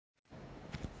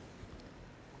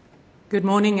Good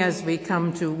morning as we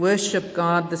come to worship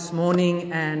God this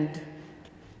morning, and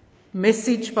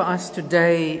message for us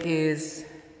today is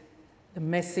the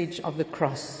message of the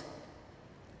cross.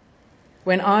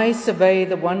 When I survey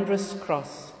the wondrous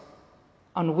cross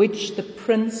on which the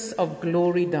Prince of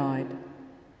Glory died,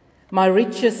 my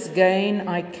richest gain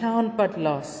I count but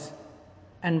loss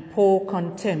and pour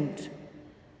contempt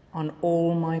on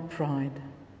all my pride.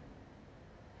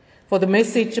 For the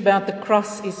message about the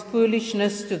cross is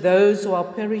foolishness to those who are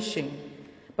perishing,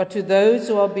 but to those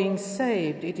who are being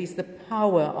saved, it is the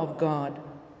power of God.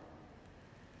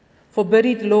 Forbid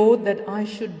it, Lord, that I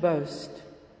should boast,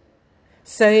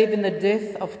 save in the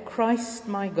death of Christ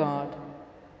my God.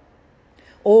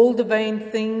 All the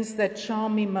vain things that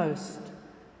charm me most,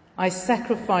 I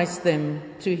sacrifice them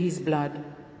to his blood.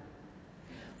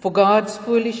 For God's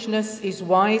foolishness is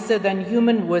wiser than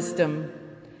human wisdom,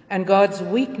 and God's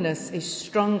weakness is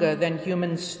stronger than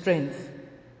human strength.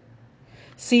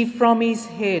 See, from his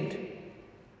head,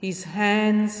 his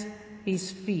hands, his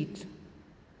feet,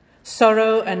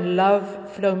 sorrow and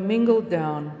love flow mingled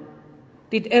down.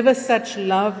 Did ever such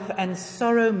love and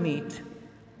sorrow meet,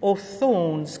 or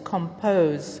thorns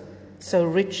compose so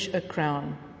rich a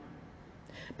crown?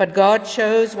 But God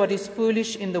chose what is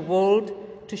foolish in the world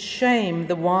to shame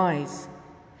the wise.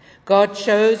 God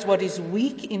chose what is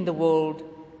weak in the world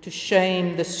to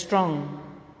shame the strong.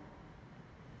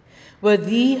 Were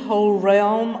the whole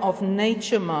realm of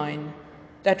nature mine,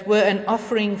 that were an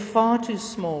offering far too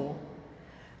small,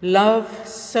 love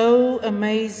so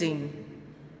amazing,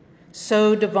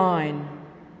 so divine,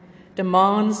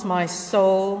 demands my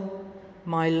soul,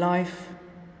 my life,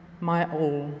 my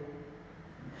all.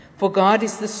 For God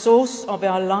is the source of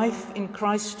our life in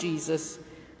Christ Jesus,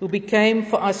 who became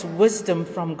for us wisdom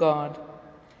from God,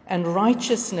 and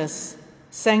righteousness,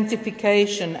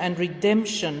 sanctification and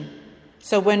redemption,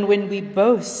 so when we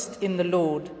boast in the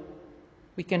Lord,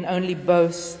 we can only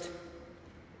boast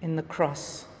in the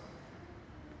cross.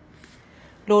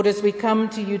 Lord, as we come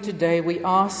to you today, we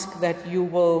ask that you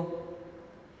will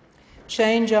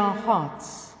change our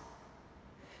hearts,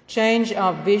 change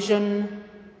our vision,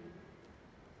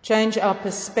 change our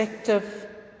perspective,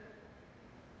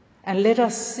 and let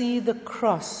us see the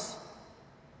cross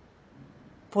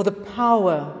for the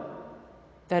power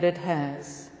that it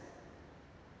has.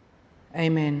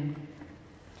 Amen.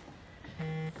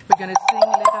 We're going to sing,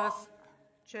 Let Us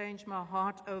Change My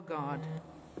Heart, O God.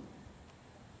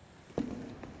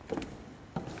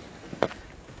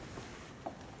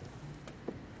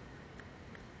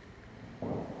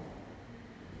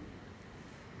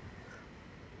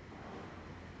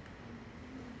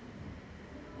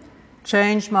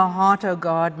 Change my heart, O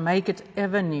God, make it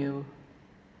ever new.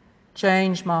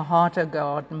 Change my heart, O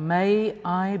God, may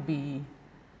I be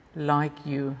like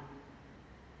you.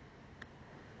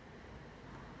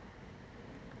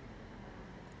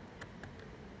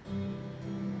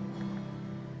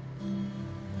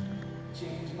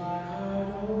 Change my heart,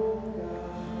 oh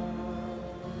God,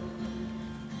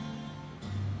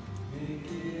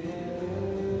 make it ever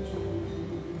true.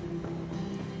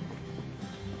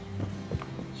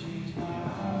 Change my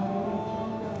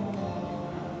heart, oh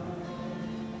God,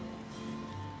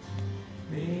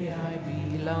 may I be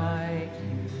like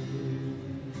you.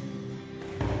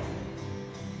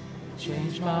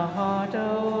 Change my heart,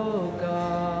 oh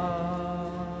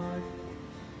God,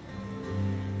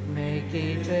 make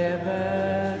it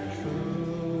ever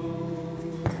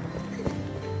true.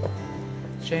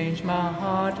 Change my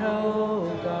heart, oh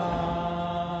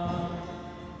God,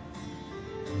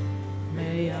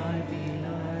 may I be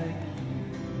like you.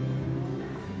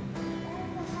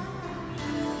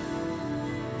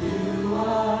 You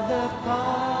are the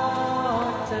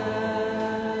potter,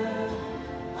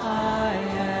 I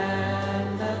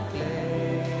am the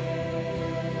clay.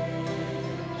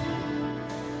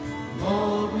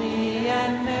 Mold me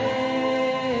and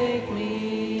make me,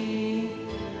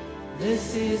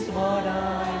 this is what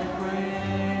I pray.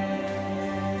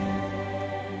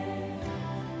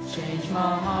 Change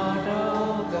my heart,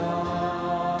 oh God,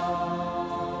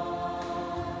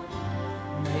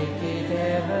 make it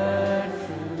ever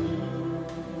true.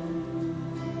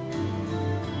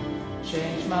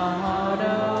 Change my heart,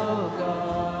 oh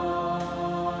God,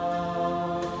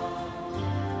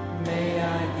 may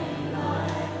I be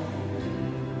like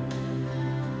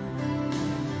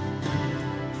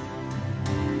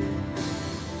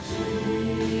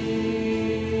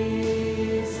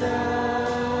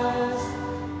Jesus,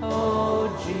 oh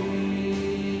Jesus,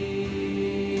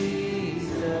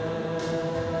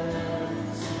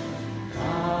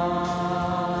 come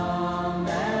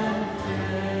and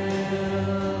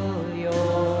fill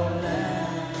your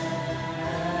land.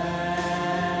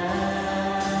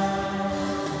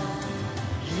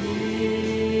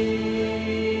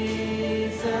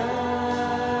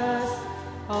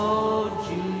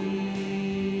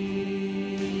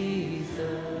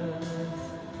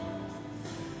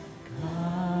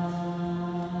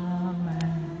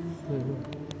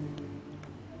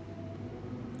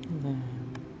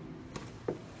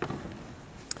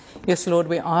 Yes, Lord,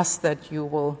 we ask that you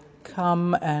will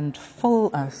come and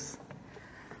fill us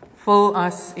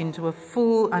into a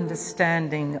full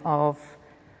understanding of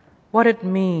what it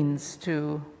means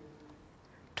to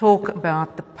talk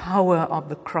about the power of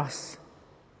the cross.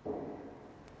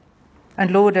 And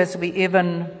Lord, as we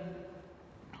even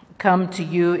come to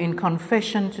you in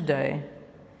confession today,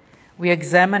 we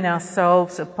examine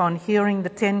ourselves upon hearing the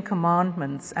 10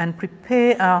 Commandments and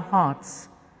prepare our hearts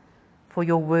for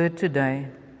your word today.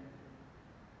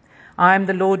 I am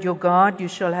the Lord your God, you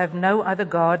shall have no other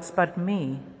gods but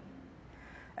me.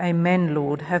 Amen,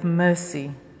 Lord, have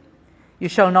mercy. You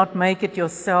shall not make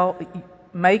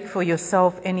for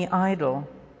yourself any idol.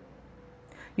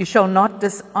 You shall not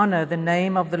dishonor the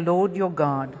name of the Lord your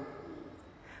God.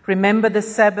 Remember the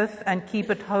Sabbath and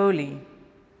keep it holy.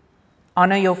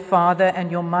 Honor your father and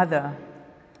your mother.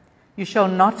 You shall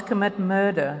not commit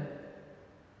murder.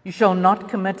 You shall not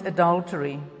commit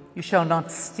adultery. You shall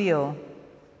not steal.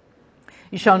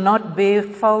 You shall not bear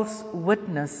false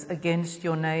witness against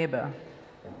your neighbor.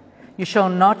 You shall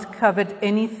not covet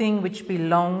anything which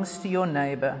belongs to your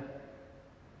neighbor.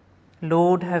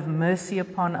 Lord, have mercy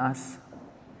upon us,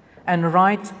 and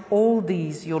write all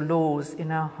these your laws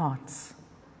in our hearts.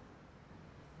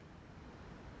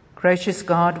 Gracious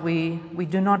God, we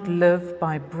do not live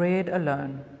by bread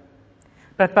alone,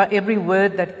 but by every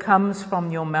word that comes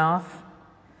from your mouth.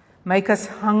 Make us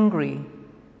hungry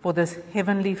for this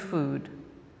heavenly food,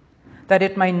 that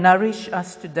it may nourish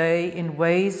us today in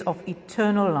ways of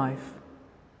eternal life.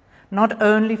 Not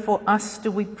only for us do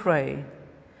we pray,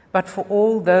 but for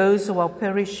all those who are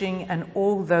perishing and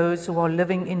all those who are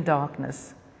living in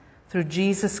darkness, through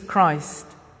Jesus Christ,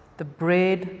 the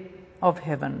bread of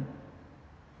heaven.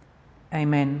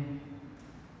 Amen.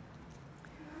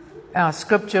 Our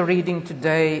scripture reading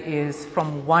today is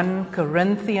from 1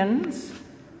 Corinthians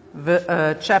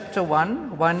chapter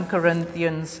 1, 1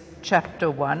 Corinthians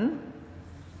chapter 1,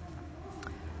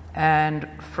 and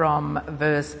from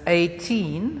verse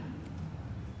 18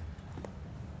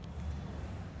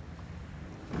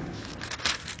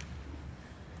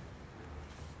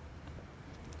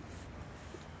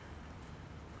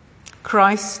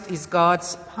 Christ is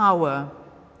God's power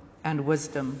and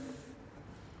wisdom.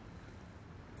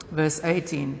 Verse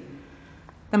 18.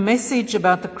 The message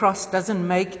about the cross doesn't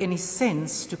make any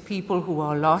sense to people who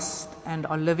are lost and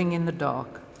are living in the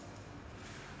dark.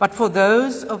 But for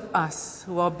those of us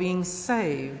who are being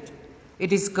saved,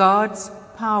 it is God's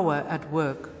power at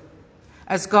work.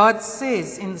 As God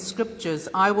says in the scriptures,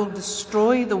 I will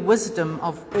destroy the wisdom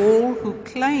of all who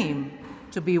claim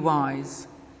to be wise.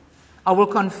 I will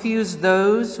confuse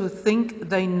those who think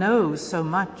they know so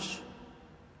much.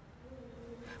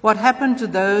 What happened to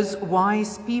those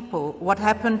wise people? What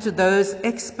happened to those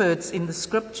experts in the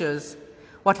scriptures?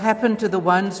 What happened to the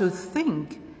ones who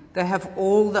think they have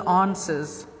all the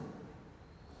answers?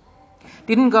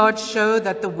 Didn't God show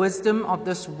that the wisdom of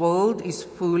this world is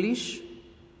foolish?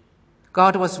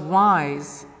 God was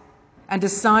wise and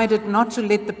decided not to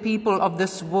let the people of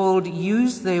this world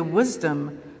use their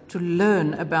wisdom to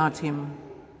learn about him.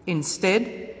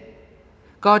 Instead,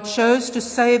 God chose to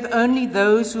save only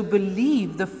those who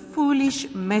believe the foolish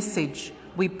message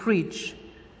we preach.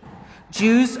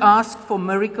 Jews ask for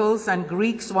miracles and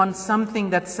Greeks want something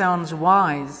that sounds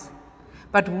wise.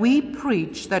 But we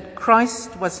preach that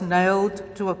Christ was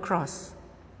nailed to a cross.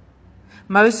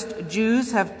 Most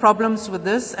Jews have problems with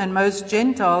this, and most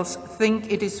Gentiles think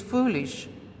it is foolish.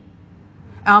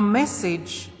 Our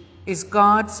message is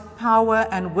God's power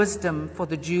and wisdom for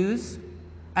the Jews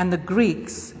and the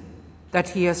Greeks that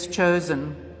he has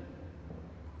chosen.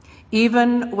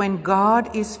 Even when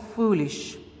God is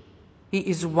foolish, he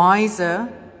is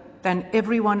wiser than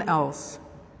everyone else.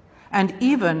 And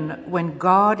even when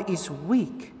God is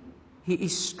weak, he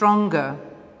is stronger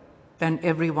than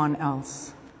everyone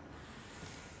else.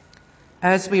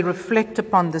 As we reflect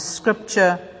upon the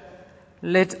scripture,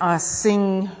 let us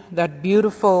sing that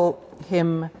beautiful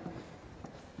hymn,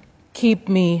 Keep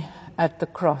Me at the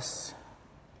Cross.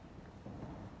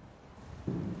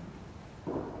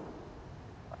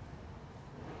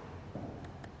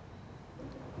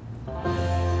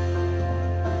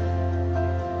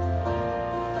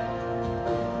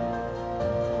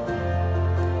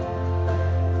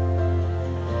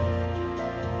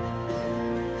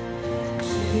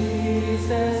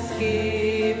 Jesus,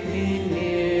 keep me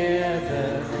near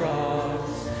the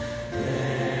cross,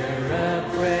 there a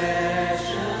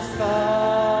precious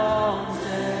fountain,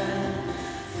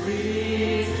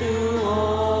 free to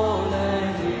all a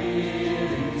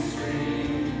healing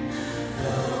stream,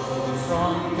 flows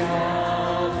from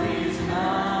Calvary's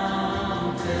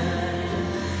mountain.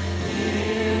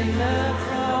 In the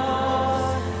cross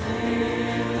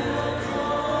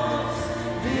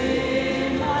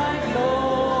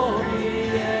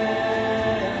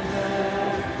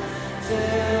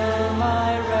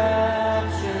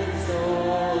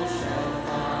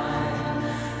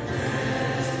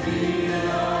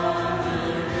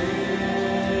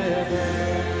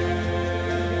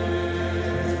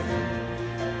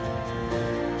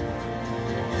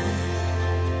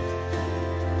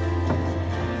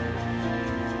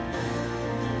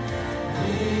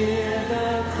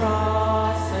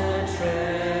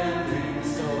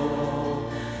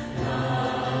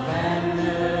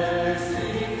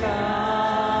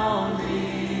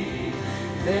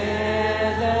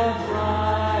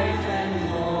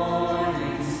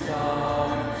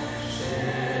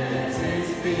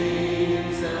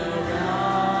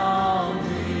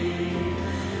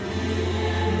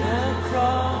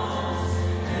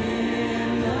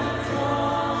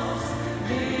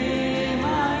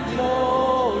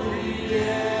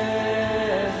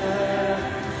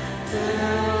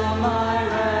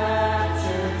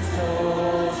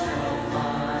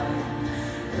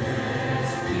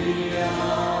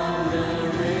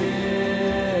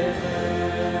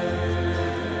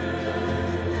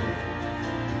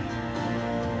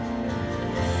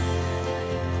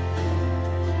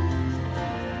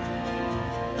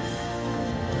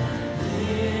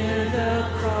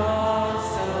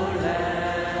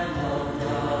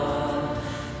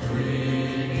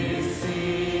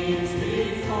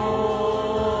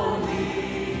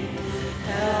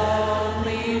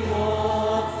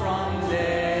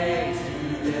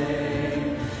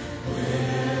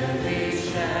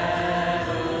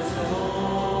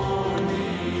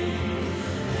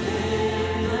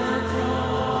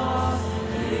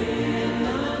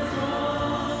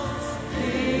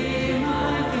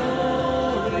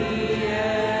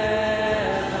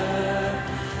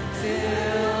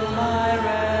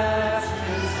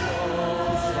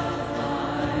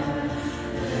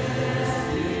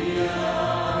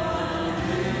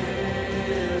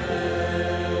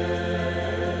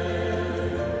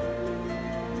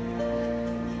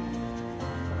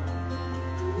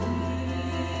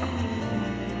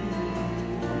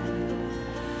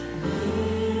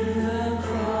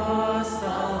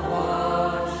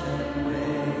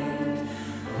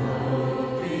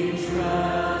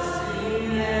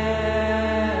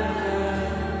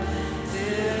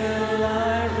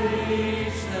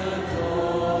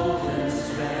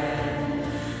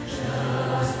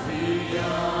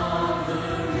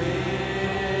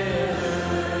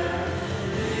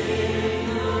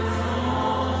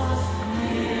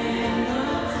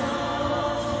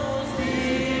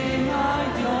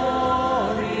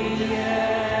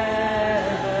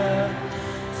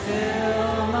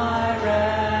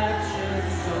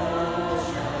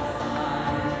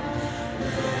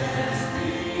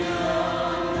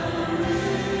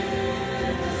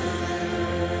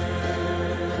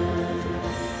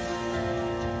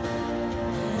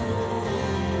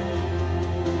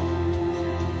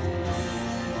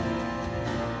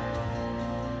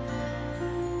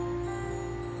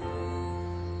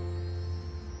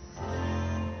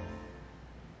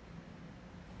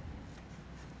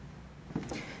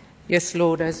Yes,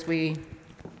 Lord, as we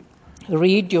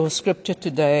read your scripture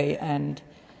today and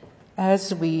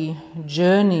as we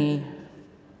journey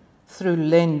through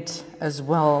Lent as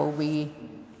well, we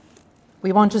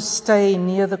want to stay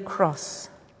near the cross.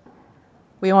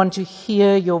 We want to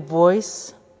hear your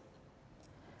voice.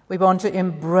 We want to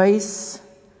embrace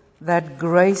that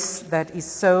grace that is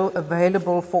so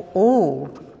available for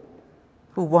all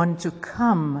who want to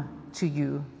come to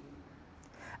you.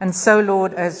 And so,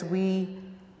 Lord, as we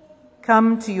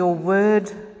come to your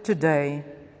word today,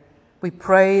 we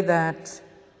pray that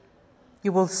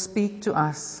you will speak to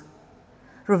us,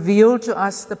 reveal to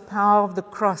us the power of the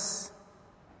cross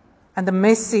and the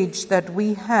message that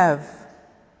we have,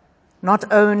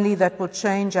 not only that will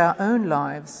change our own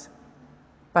lives,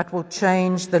 but will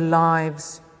change the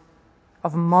lives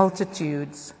of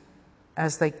multitudes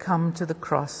as they come to the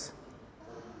cross.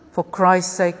 For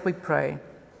Christ's sake we pray.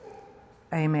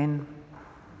 Amen.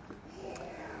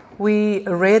 We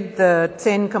read the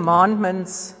 10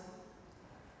 Commandments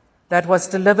that was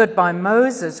delivered by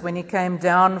Moses when he came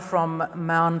down from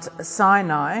Mount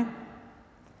Sinai.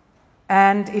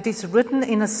 And it is written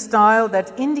in a style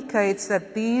that indicates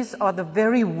that these are the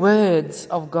very words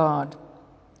of God.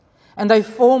 And they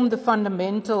form the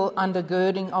fundamental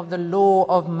undergirding of the law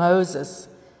of Moses.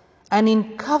 And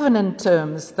in covenant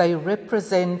terms, they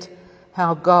represent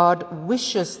how God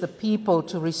wishes the people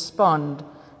to respond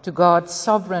to God's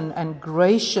sovereign and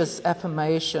gracious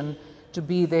affirmation to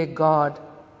be their God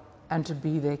and to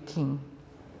be their King.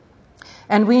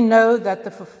 And we know that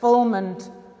the fulfillment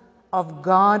of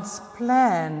God's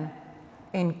plan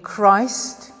in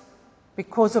Christ,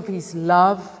 because of his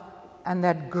love and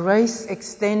that grace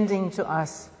extending to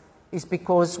us, is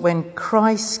because when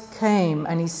Christ came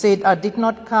and he said, I did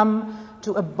not come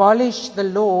to abolish the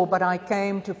law, but I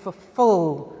came to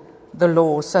fulfill the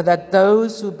law, so that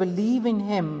those who believe in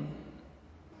him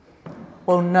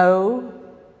will know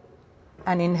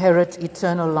and inherit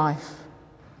eternal life.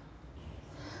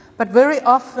 But very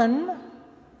often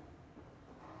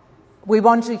we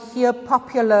want to hear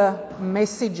popular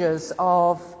messages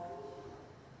of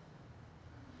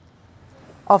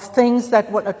things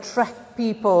that will attract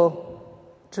people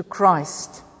to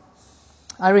Christ.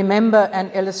 I remember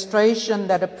an illustration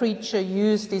that a preacher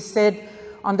used. He said,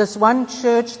 on this one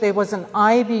church there was an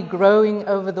ivy growing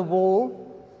over the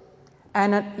wall,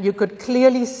 and you could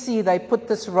clearly see they put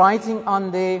this writing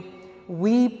on there,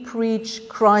 "We preach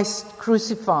Christ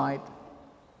crucified."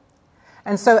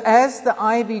 And so as the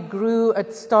ivy grew,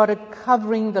 it started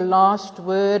covering the last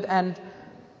word, and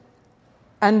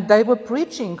they were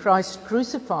preaching Christ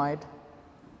crucified.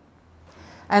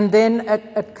 And then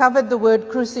it covered the word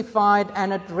crucified,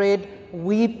 and it read,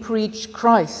 "We preach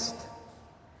Christ."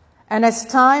 And as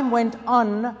time went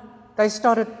on, they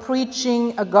started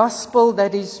preaching a gospel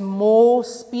that is more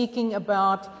speaking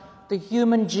about the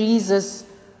human Jesus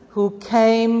who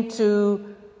came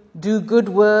to do good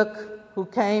work, who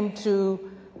came to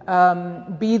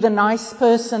be the nice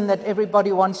person that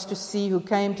everybody wants to see, who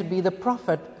came to be the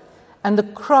prophet. And the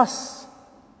cross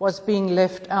was being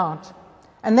left out.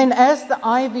 And then as the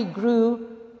ivy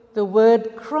grew, the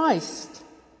word Christ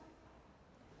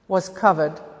was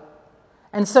covered.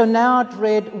 And so now it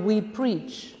read, "We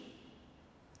preach."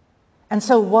 And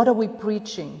so what are we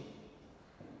preaching?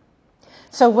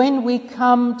 So when we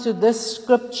come to this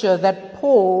scripture that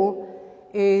Paul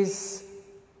is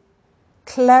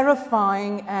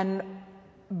clarifying and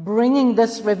bringing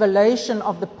this revelation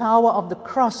of the power of the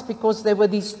cross, because there were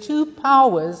these two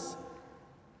powers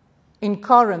in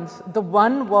Corinth. The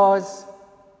one was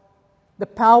the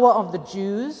power of the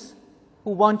Jews, who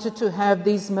wanted to have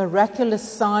these miraculous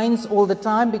signs all the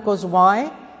time. Because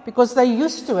why? Because they're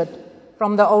used to it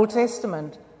from the Old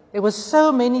Testament. There were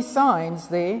so many signs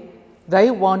there. They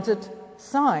wanted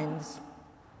signs.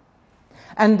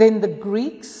 And then the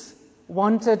Greeks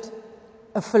wanted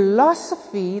a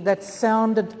philosophy that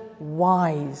sounded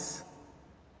wise,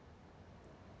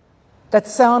 that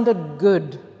sounded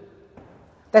good,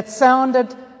 that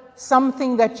sounded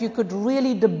something that you could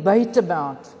really debate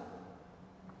about.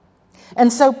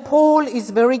 And so Paul is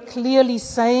very clearly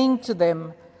saying to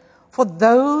them, for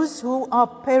those who are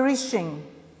perishing,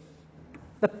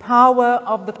 the power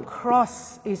of the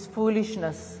cross is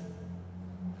foolishness.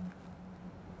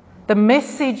 The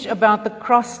message about the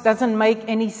cross doesn't make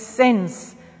any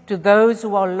sense to those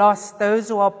who are lost, those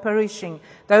who are perishing,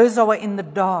 those who are in the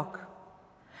dark.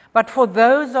 But for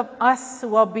those of us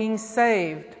who are being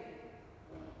saved,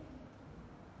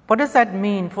 what does that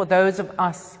mean for those of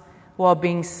us who are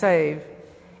being saved?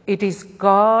 It is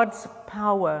God's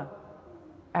power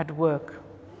at work.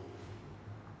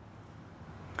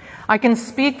 I can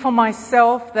speak for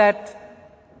myself that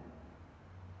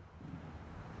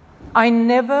I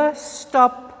never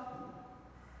stop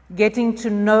getting to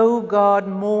know God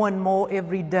more and more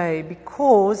every day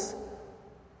because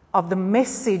of the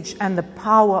message and the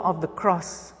power of the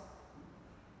cross.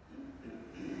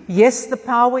 Yes, the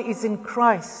power is in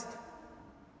Christ.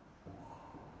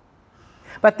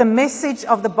 But the message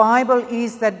of the Bible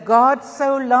is that God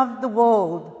so loved the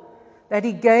world that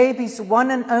He gave His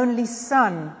one and only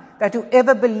Son, that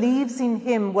whoever believes in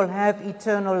Him will have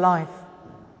eternal life.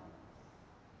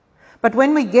 But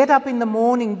when we get up in the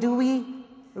morning, do we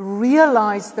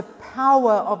realize the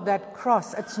power of that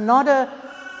cross? It's not a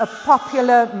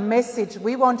popular message.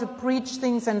 We want to preach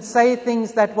things and say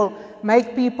things that will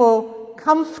make people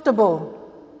comfortable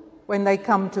when they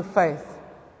come to faith.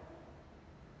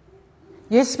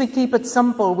 Yes, we keep it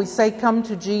simple. We say, come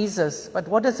to Jesus. But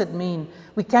what does it mean?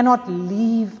 We cannot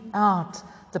leave out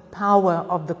the power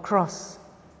of the cross.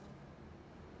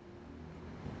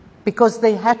 Because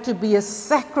there had to be a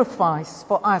sacrifice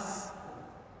for us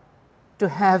to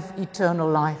have eternal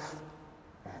life.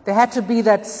 There had to be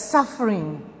that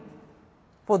suffering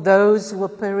for those who were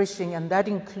perishing, and that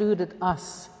included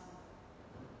us.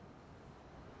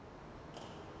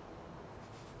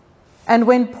 And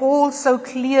when Paul so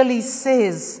clearly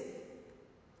says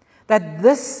that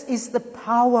this is the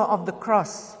power of the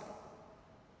cross,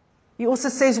 he also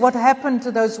says what happened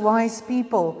to those wise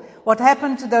people, what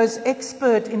happened to those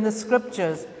experts in the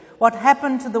scriptures, what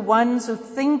happened to the ones who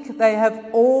think they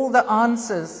have all the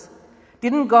answers.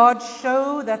 Didn't God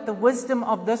show that the wisdom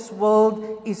of this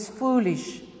world is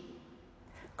foolish?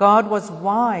 God was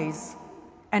wise,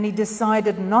 and He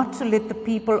decided not to let the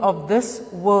people of this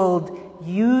world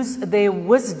use their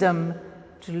wisdom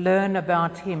to learn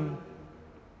about Him.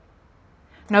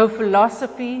 No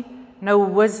philosophy, no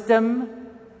wisdom,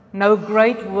 no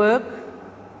great work,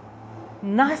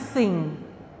 nothing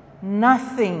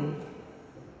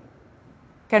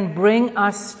can bring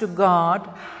us to God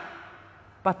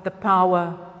but the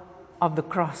power of the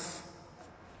cross.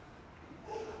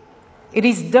 It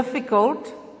is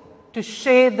difficult to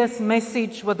share this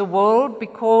message with the world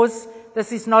because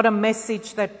this is not a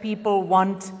message that people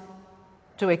want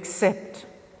to accept.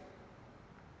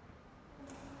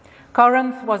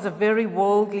 Corinth was a very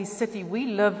worldly city. We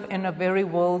live in a very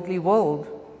worldly world.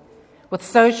 With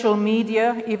social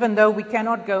media, even though we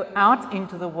cannot go out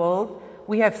into the world,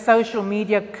 we have social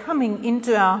media coming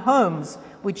into our homes,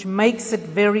 which makes it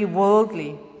very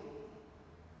worldly.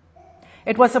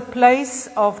 It was a place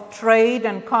of trade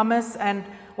and commerce, and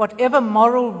whatever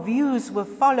moral views were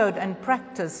followed and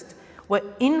practiced were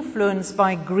influenced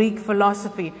by Greek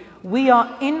philosophy. We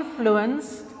are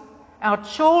influenced, our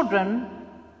children,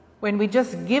 when we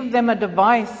just give them a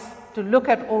device to look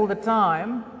at all the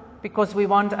time because we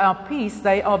want our peace,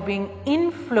 they are being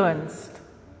influenced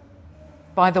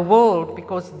by the world,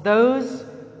 because those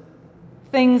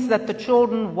things that the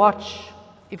children watch,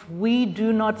 if we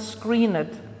do not screen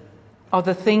it, are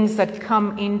the things that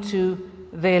come into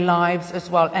their lives as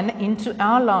well, and into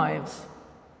our lives.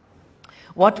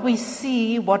 What we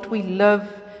see, what we live,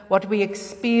 what we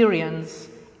experience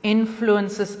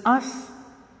influences us,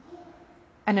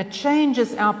 and it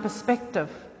changes our perspective.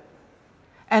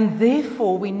 And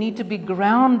therefore we need to be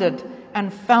grounded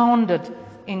and founded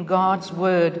in God's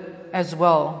Word as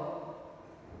well.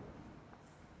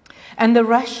 And the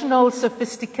rational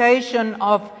sophistication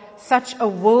of such a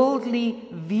worldly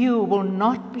view will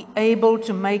not be able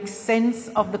to make sense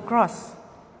of the cross.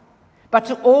 But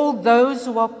to all those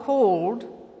who are called,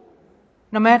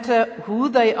 no matter who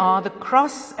they are, the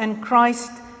cross and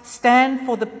Christ stand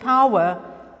for the power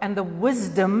and the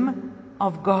wisdom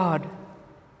of God.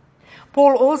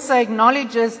 Paul also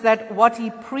acknowledges that what he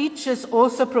preaches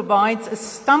also provides a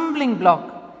stumbling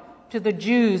block to the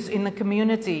Jews in the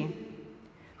community,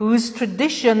 whose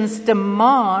traditions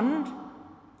demand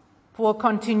for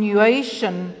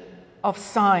continuation of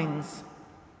signs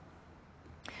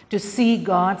to see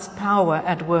God's power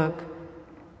at work.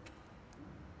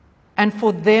 And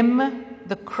for them,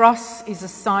 the cross is a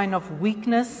sign of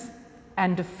weakness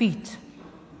and defeat.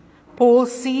 Paul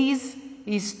sees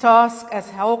his task as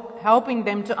helping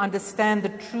them to understand the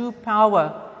true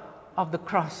power of the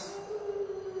cross.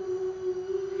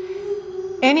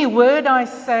 Any word I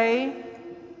say,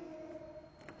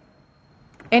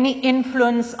 any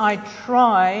influence I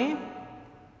try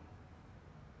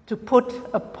to put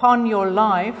upon your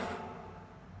life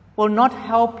will not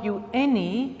help you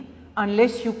any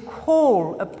unless you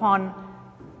call upon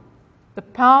the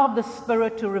power of the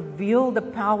Spirit to reveal the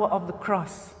power of the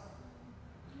cross.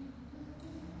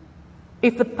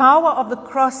 If the power of the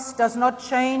cross does not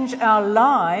change our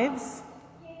lives,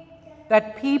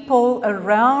 that people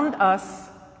around us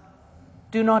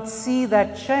do not see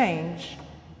that change,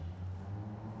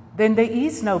 then there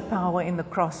is no power in the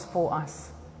cross for us.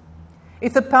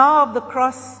 If the power of the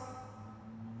cross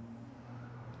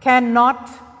cannot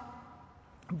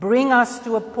bring us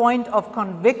to a point of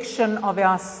conviction of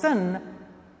our sin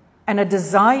and a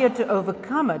desire to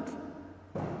overcome it,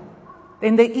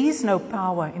 then there is no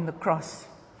power in the cross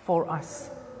for us.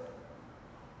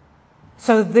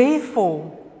 So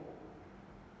therefore,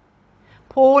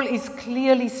 Paul is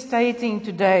clearly stating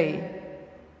today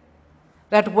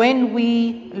that when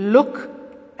we look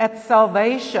at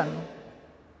salvation,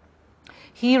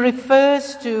 he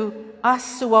refers to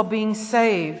us who are being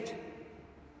saved.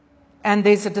 And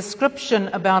there's a description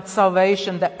about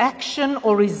salvation, the action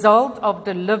or result of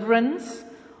deliverance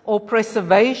or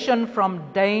preservation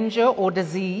from danger or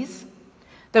disease.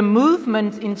 The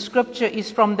movement in Scripture is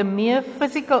from the mere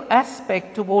physical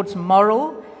aspect towards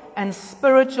moral and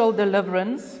spiritual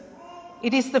deliverance.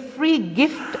 It is the free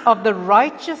gift of the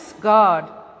righteous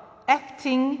God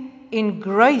acting in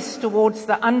grace towards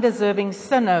the undeserving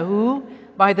sinner who,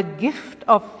 by the gift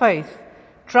of faith,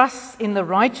 trusts in the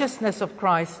righteousness of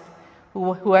Christ,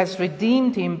 who has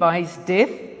redeemed him by his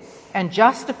death and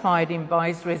justified him by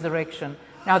his resurrection.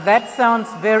 Now that sounds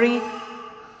very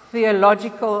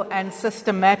theological and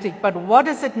systematic, but what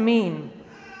does it mean?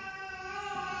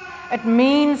 It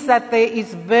means that there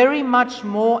is very much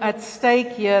more at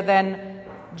stake here than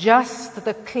just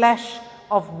the clash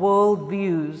of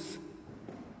worldviews.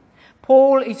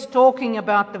 Paul is talking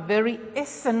about the very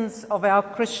essence of our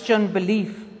Christian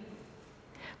belief.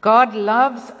 God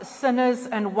loves sinners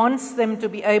and wants them to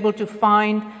be able to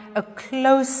find a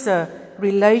closer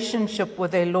relationship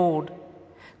with their Lord.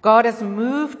 God has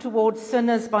moved towards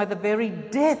sinners by the very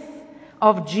death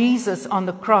of Jesus on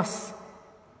the cross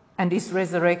and his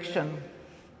resurrection.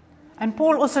 And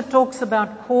Paul also talks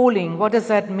about calling. What does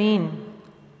that mean?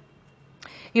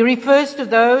 He refers to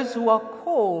those who are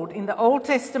called. In the Old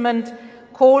Testament,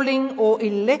 calling or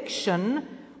election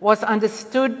was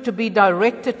understood to be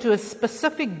directed to a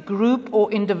specific group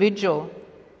or individual.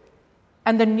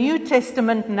 And the New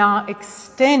Testament now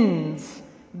extends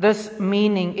this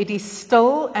meaning. It is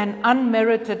still an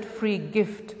unmerited free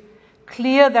gift,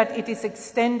 clear that it is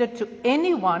extended to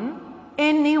anyone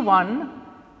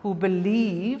who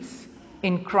believes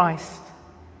in Christ.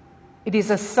 It is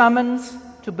a summons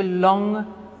to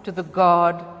belong to the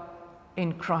God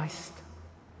in Christ.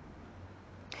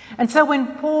 And so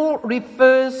when Paul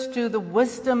refers to the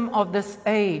wisdom of this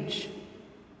age,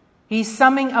 he's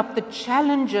summing up the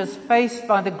challenges faced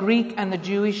by the Greek and the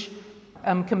Jewish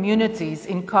communities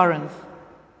in Corinth.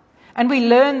 And we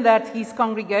learn that his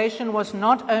congregation was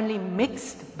not only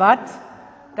mixed, but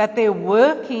that their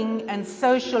working and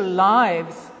social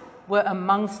lives were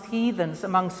amongst heathens,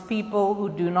 amongst people who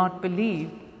do not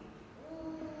believe.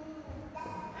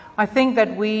 I think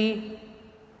that we,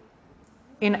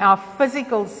 in our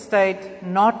physical state,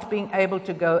 not being able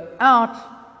to go out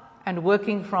and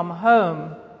working from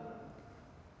home,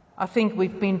 I think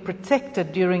we've been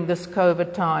protected during this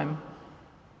COVID time.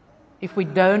 If we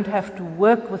don't have to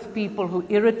work with people who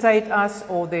irritate us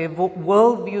or their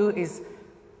worldview is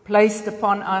placed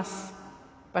upon us,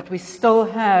 but we still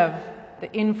have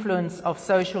the influence of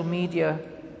social media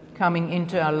coming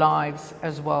into our lives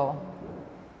as well.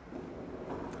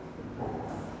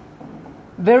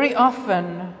 Very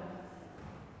often,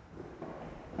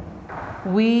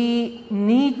 we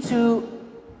need to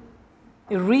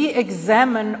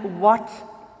re-examine what,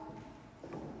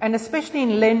 and especially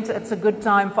in Lent, it's a good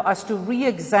time for us to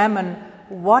re-examine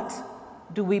what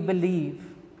do we believe.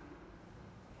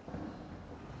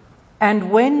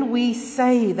 And when we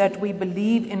say that we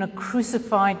believe in a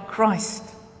crucified Christ,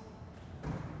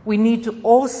 we need to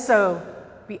also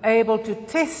be able to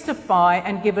testify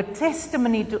and give a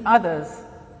testimony to others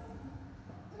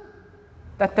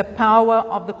that the power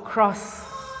of the cross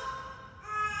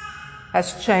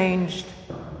has changed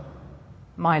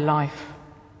my life.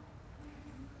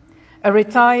 A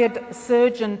retired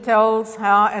surgeon tells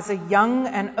how, as a young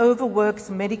and overworked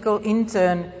medical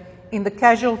intern in the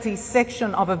casualty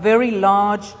section of a very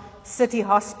large city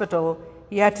hospital,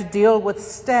 he had to deal with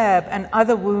stab and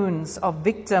other wounds of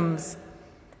victim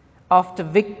after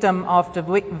victim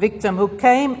who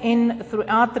came in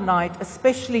throughout the night,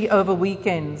 especially over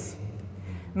weekends.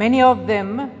 Many of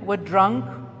them were drunk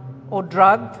or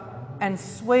drugged and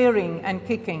swearing and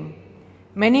kicking.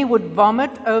 Many would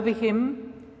vomit over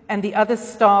him and the other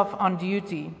staff on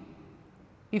duty.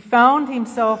 He found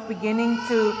himself beginning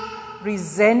to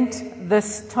resent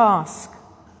this task.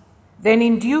 Then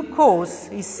in due course,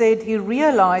 he said he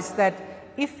realized that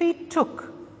if he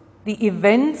took the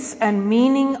events and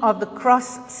meaning of the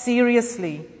cross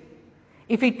seriously,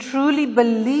 if he truly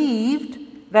believed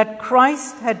that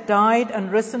Christ had died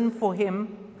and risen for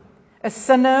him, a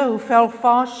sinner who fell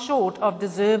far short of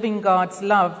deserving God's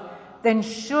love, then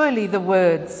surely the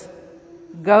words,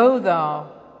 "Go thou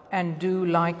and do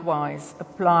likewise,"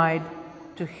 applied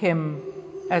to him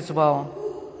as well.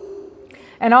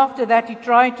 And after that, he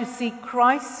tried to see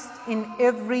Christ in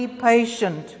every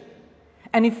patient,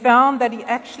 and he found that he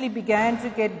actually began to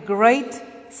get great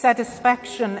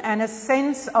satisfaction and a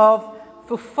sense of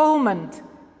fulfillment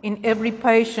in every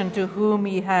patient to whom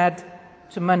he had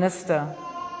to minister.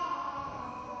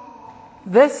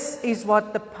 This is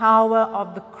what the power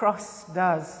of the cross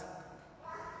does.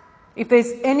 If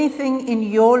there's anything in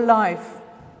your life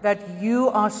that you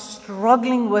are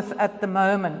struggling with at the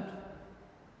moment,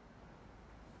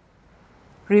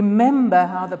 remember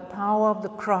how the power of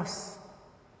the cross,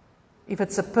 if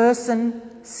it's a person,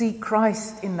 see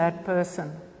Christ in that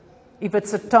person. If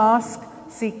it's a task,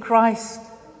 see Christ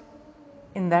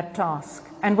in that task.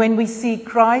 And when we see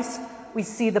Christ, we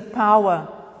see the power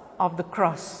of the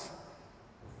cross.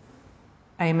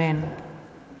 Amen.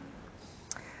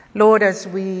 Lord, as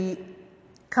we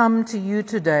come to you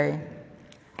today,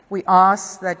 we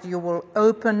ask that you will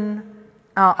open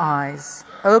our eyes.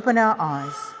 Open our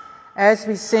eyes. As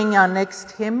we sing our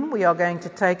next hymn, we are going to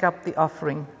take up the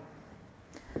offering.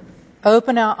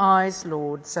 Open our eyes,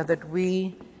 Lord, so that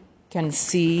we can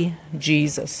see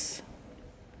Jesus.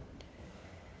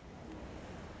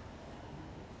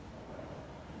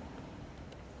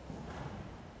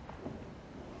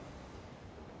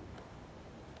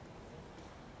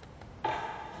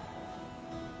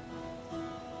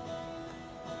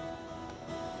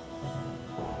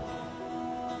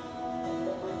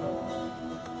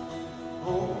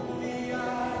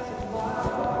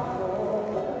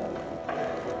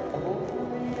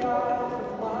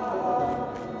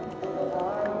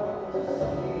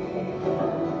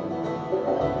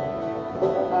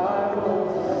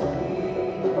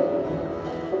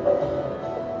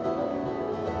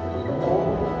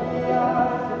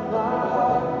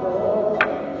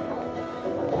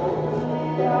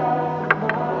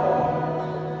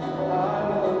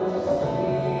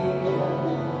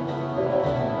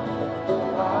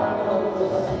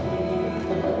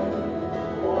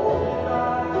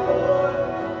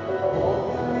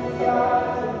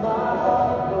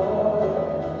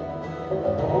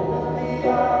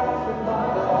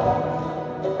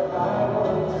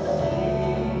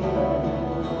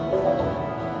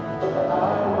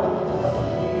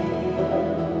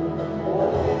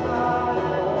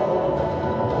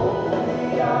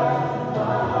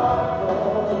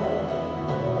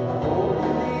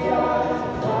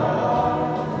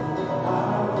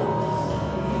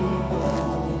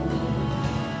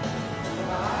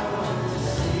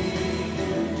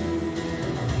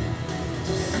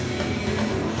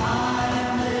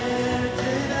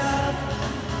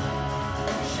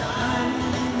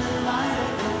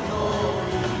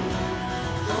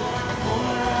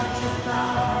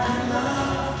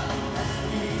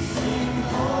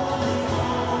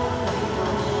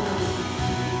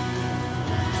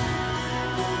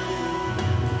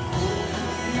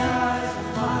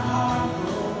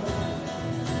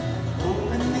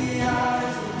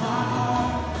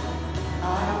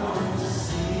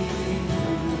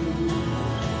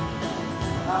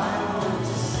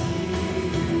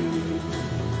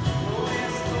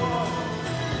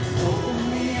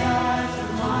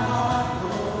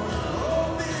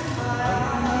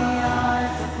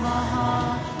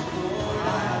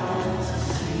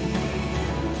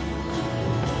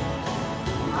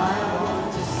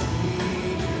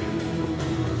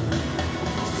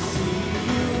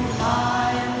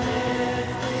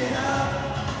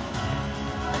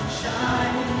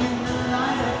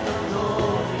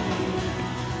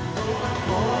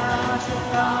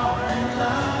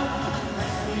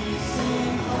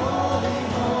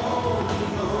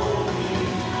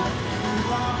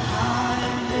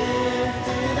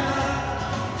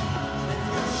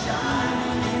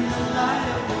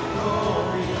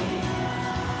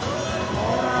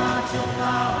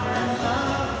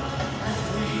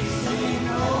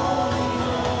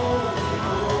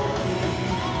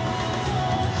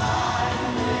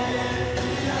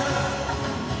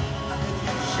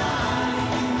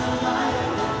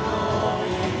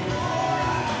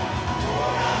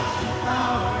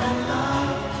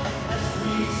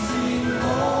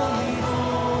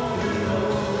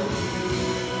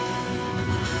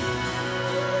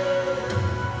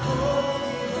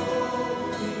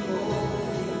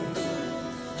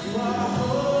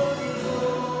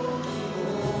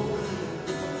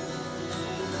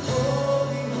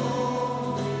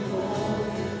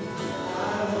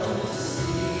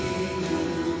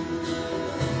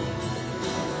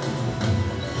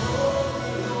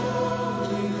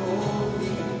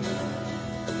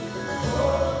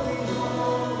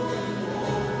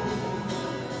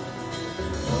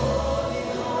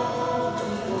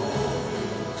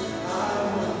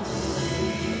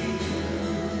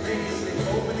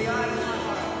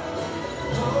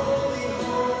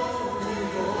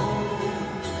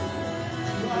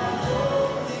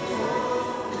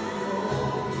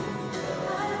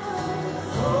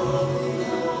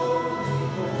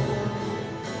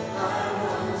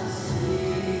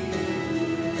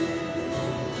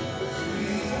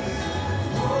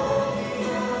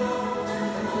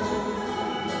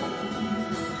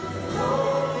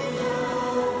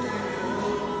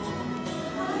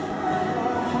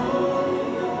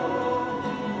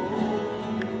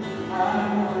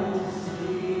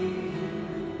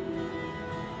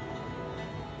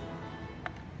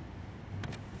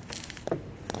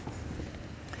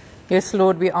 Yes,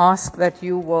 Lord, we ask that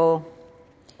you will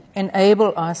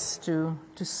enable us to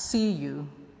see you,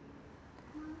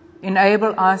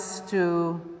 enable us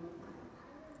to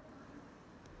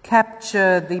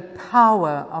capture the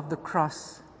power of the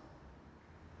cross,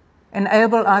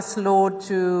 enable us, Lord,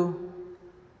 to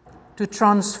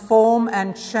transform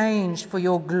and change for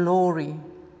your glory.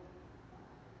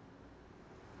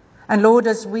 And Lord,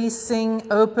 as we sing,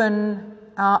 open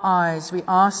our eyes, we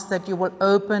ask that you will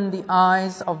open the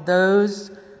eyes of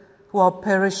those who are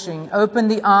perishing, open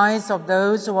the eyes of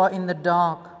those who are in the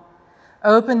dark,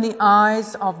 open the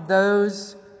eyes of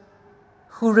those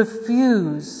who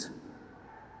refuse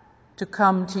to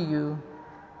come to you.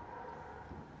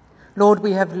 Lord,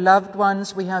 we have loved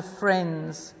ones, we have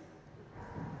friends.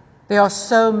 There are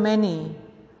so many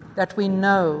that we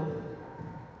know,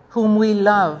 whom we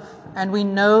love, and we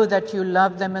know that you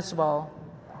love them as well.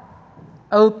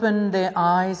 Open their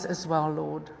eyes as well,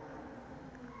 Lord,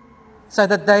 so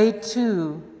that they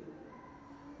too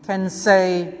can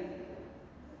say,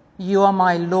 you are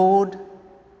my Lord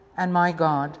and my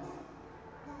God.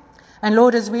 And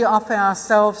Lord, as we offer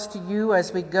ourselves to you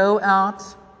as we go out,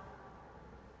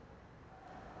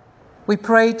 we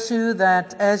pray too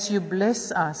that as you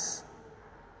bless us,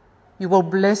 you will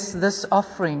bless this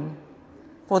offering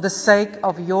for the sake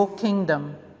of your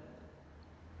kingdom,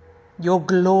 your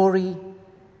glory,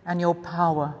 and your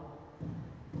power.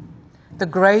 The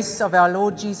grace of our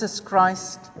Lord Jesus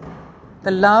Christ, the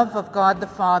love of God the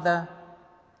Father,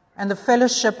 and the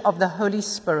fellowship of the Holy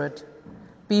Spirit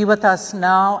be with us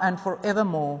now and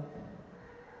forevermore.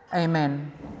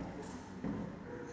 Amen.